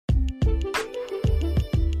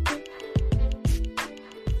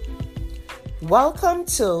Welcome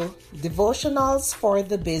to Devotionals for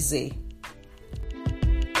the Busy.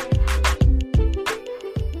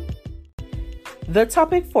 The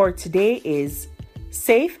topic for today is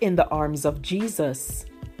Safe in the Arms of Jesus.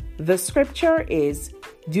 The scripture is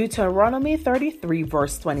Deuteronomy 33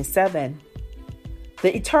 verse 27.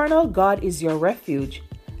 The eternal God is your refuge,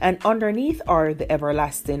 and underneath are the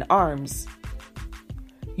everlasting arms.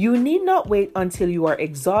 You need not wait until you are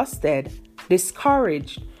exhausted,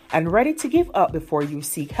 discouraged, and ready to give up before you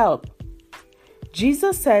seek help.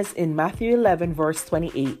 Jesus says in Matthew 11 verse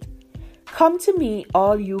 28, "Come to me,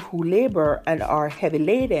 all you who labor and are heavy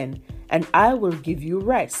laden, and I will give you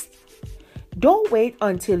rest." Don't wait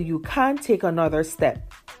until you can't take another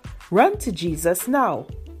step. Run to Jesus now.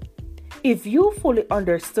 If you fully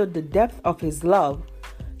understood the depth of His love,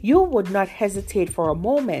 you would not hesitate for a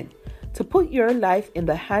moment to put your life in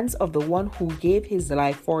the hands of the one who gave His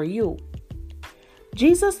life for you.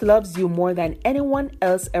 Jesus loves you more than anyone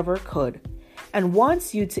else ever could and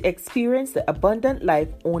wants you to experience the abundant life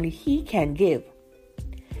only He can give.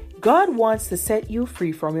 God wants to set you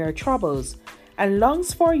free from your troubles and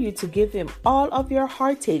longs for you to give Him all of your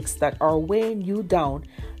heartaches that are weighing you down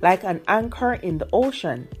like an anchor in the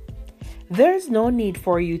ocean. There's no need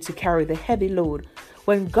for you to carry the heavy load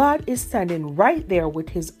when God is standing right there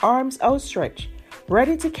with His arms outstretched,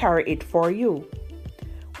 ready to carry it for you.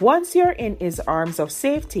 Once you're in His arms of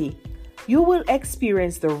safety, you will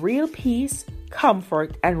experience the real peace,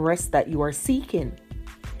 comfort, and rest that you are seeking.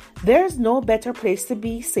 There's no better place to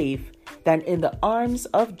be safe than in the arms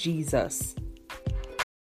of Jesus.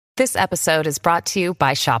 This episode is brought to you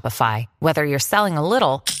by Shopify. Whether you're selling a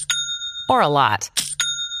little or a lot,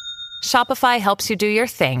 Shopify helps you do your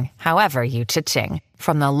thing, however you cha-ching.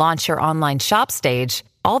 From the launch your online shop stage,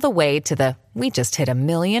 all the way to the we just hit 1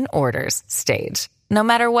 million orders stage. No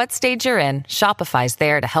matter what stage you're in, Shopify's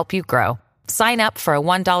there to help you grow. Sign up for a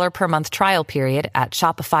 $1 per month trial period at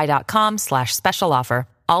shopify.com/special offer,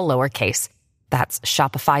 all lowercase. That's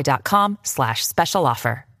shopify.com/special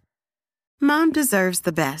offer. Mom deserves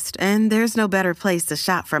the best, and there's no better place to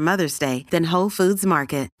shop for Mother's Day than Whole Foods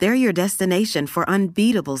Market. They're your destination for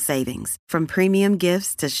unbeatable savings, from premium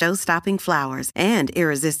gifts to show-stopping flowers and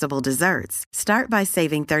irresistible desserts. Start by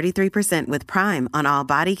saving 33% with Prime on all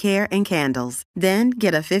body care and candles. Then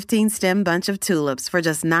get a 15-stem bunch of tulips for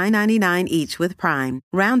just $9.99 each with Prime.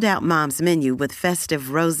 Round out Mom's menu with festive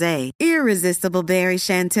rosé, irresistible berry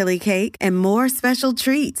chantilly cake, and more special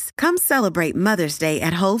treats. Come celebrate Mother's Day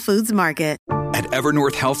at Whole Foods Market. At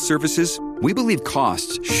Evernorth Health Services, we believe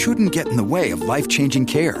costs shouldn't get in the way of life-changing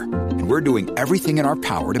care, and we're doing everything in our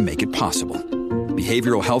power to make it possible.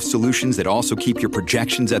 Behavioral health solutions that also keep your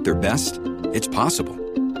projections at their best? It's possible.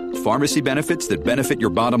 Pharmacy benefits that benefit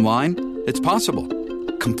your bottom line? It's possible.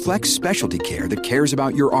 Complex specialty care that cares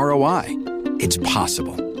about your ROI? It's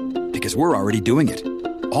possible. Because we're already doing it.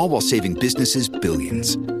 All while saving businesses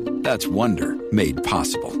billions. That's Wonder made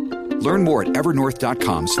possible. Learn more at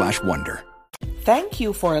evernorth.com/wonder. Thank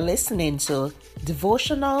you for listening to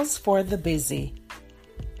Devotionals for the Busy.